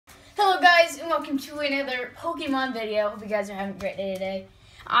Hello guys, and welcome to another Pokemon video. Hope you guys are having a great day today.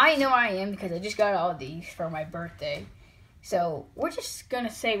 I know I am because I just got all these for my birthday. So we're just gonna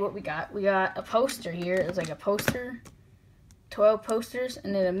say what we got. We got a poster here. It's like a poster, 12 posters,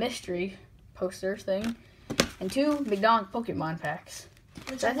 and then a mystery poster thing, and 2 McDonald's Pokemon packs.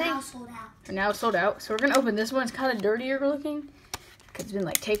 Which are now sold out. Are now sold out. So we're gonna open this one. It's kind of dirtier looking because it's been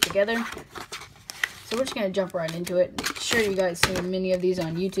like taped together. So we're just going to jump right into it. I'm sure you guys seen many of these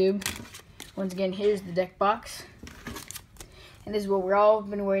on YouTube. Once again, here's the deck box. And this is what we're all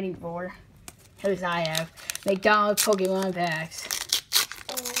been waiting for. At least I have. McDonald's Pokemon packs.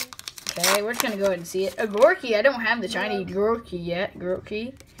 Okay, we're just going to go ahead and see it. A Gorky. I don't have the shiny Gorky yet.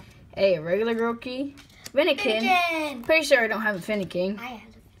 Gorky. A regular Gorky. Fennekin. Pretty sure I don't have a Fennekin. I have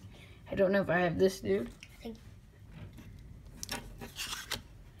it. I don't know if I have this dude.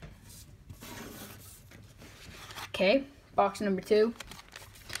 Okay, box number 2.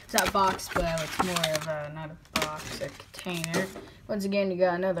 It's not a box, but it's more of a, not a box, a container. Once again, you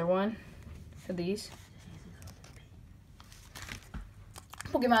got another one for these.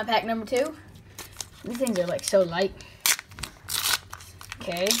 Pokemon pack number 2. These things are like so light.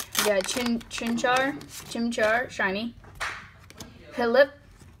 Okay, we got Chimchar, shiny. Pillip,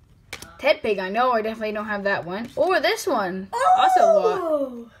 Tedpig, I know I definitely don't have that one. Or this one, also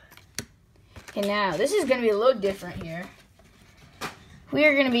bought. Okay, now, this is going to be a little different here. We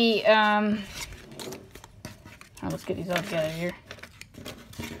are going to be, let's get these all together here.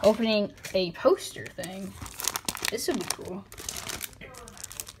 Opening a poster thing. This would be cool.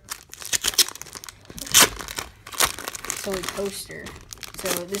 So a poster. So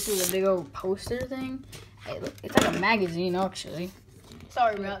this is a big old poster thing. Hey, look, it's like a magazine, actually.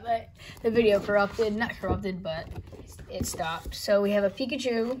 Sorry about that. The video corrupted. Not corrupted, but it stopped. So we have a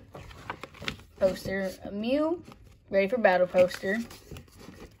Pikachu poster, a Mew, ready for battle poster,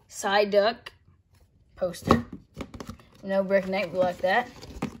 Psyduck poster, no Brick Knight, we like that,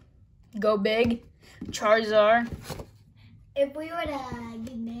 Go Big, Charizard. If we would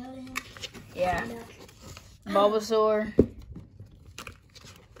get nailed in. Yeah. Bulbasaur.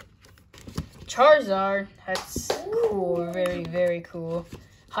 Charizard, that's cool, very, very cool.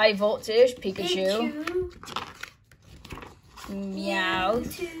 High Voltage, Pikachu.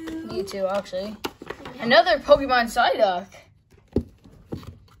 Mewtwo, actually. Another Pokemon Psyduck.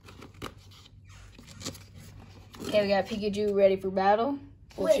 Okay, we got Pikachu ready for battle,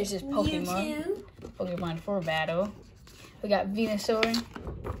 which is just Pokemon. Pokemon for battle. We got Venusaur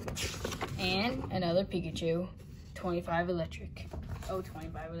and another Pikachu. 25 electric. Oh,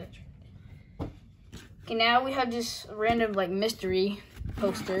 25 electric. Okay, now we have this random like mystery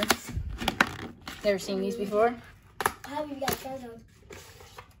poster. Never seen these before.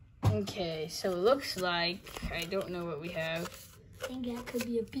 Okay, so it looks like, I don't know what we have. I think that could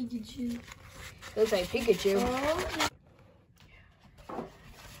be a Pikachu. Looks like Pikachu.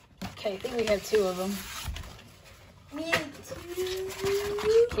 Okay, I think we have 2 of them.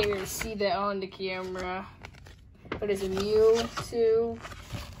 Mewtwo. Can't really see that on the camera. But it's a Mewtwo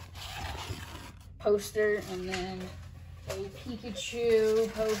poster, and then a Pikachu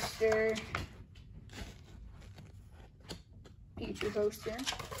poster. Pikachu poster.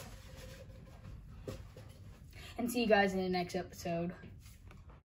 And see you guys in the next episode.